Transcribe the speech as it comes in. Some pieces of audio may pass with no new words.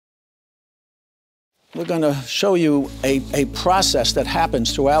We're going to show you a process that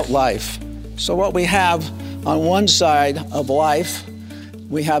happens throughout life. So what we have on one side of life,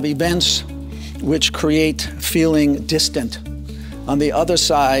 we have events which create feeling distant. On the other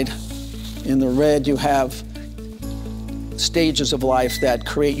side, in the red, you have stages of life that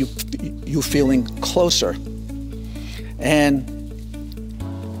create you feeling closer. And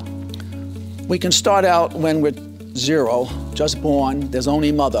we can start out when we're 0, just born, there's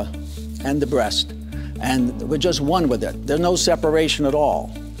only mother and the breast. And we're just one with it. There's no separation at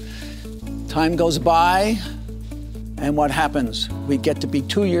all. Time goes by, and what happens? We get to be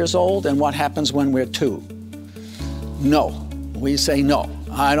 2 years old, and what happens when we're 2? No. We say, no,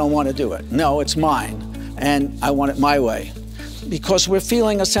 I don't want to do it. No, it's mine, and I want it my way. Because we're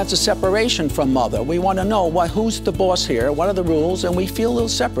feeling a sense of separation from mother. We want to know who's the boss here, what are the rules, and we feel a little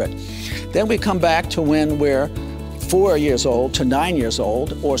separate. Then we come back to when we're 4 years old to 9 years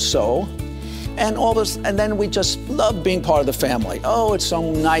old or so, and all this, and then we just love being part of the family. Oh, it's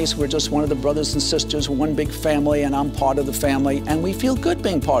so nice, we're just one of the brothers and sisters, one big family, and I'm part of the family, and we feel good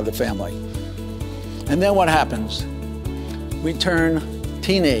being part of the family. And then what happens? We turn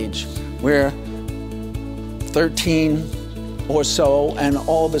teenage, we're 13 or so, and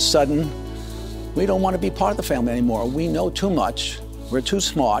all of a sudden, we don't want to be part of the family anymore. We know too much, we're too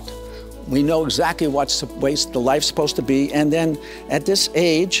smart, we know exactly what's the way the life's supposed to be, and then at this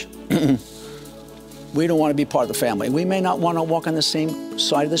age, we don't want to be part of the family. We may not want to walk on the same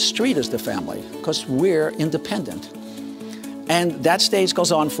side of the street as the family because we're independent. And that stage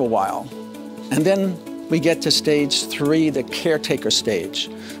goes on for a while. And then we get to stage 3, the caretaker stage.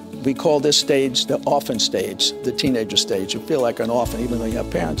 We call this stage the orphan stage, the teenager stage. You feel like an orphan even though you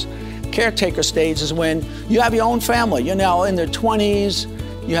have parents. Caretaker stage is when you have your own family. You're now in their 20s,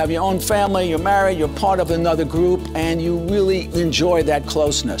 you have your own family, you're married, you're part of another group, and you really enjoy that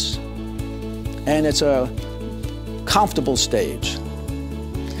closeness. And it's a comfortable stage.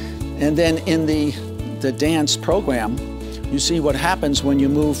 And then in the dance program, you see what happens when you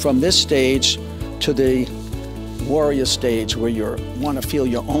move from this stage to the warrior stage where you want to feel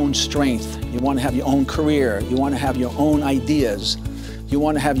your own strength, you want to have your own career, you want to have your own ideas, you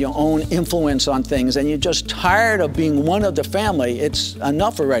want to have your own influence on things, and you're just tired of being one of the family. It's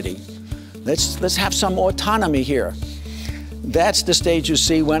enough already. Let's have some autonomy here. That's the stage you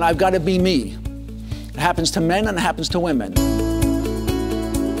see when I've got to be me. It happens to men and it happens to women.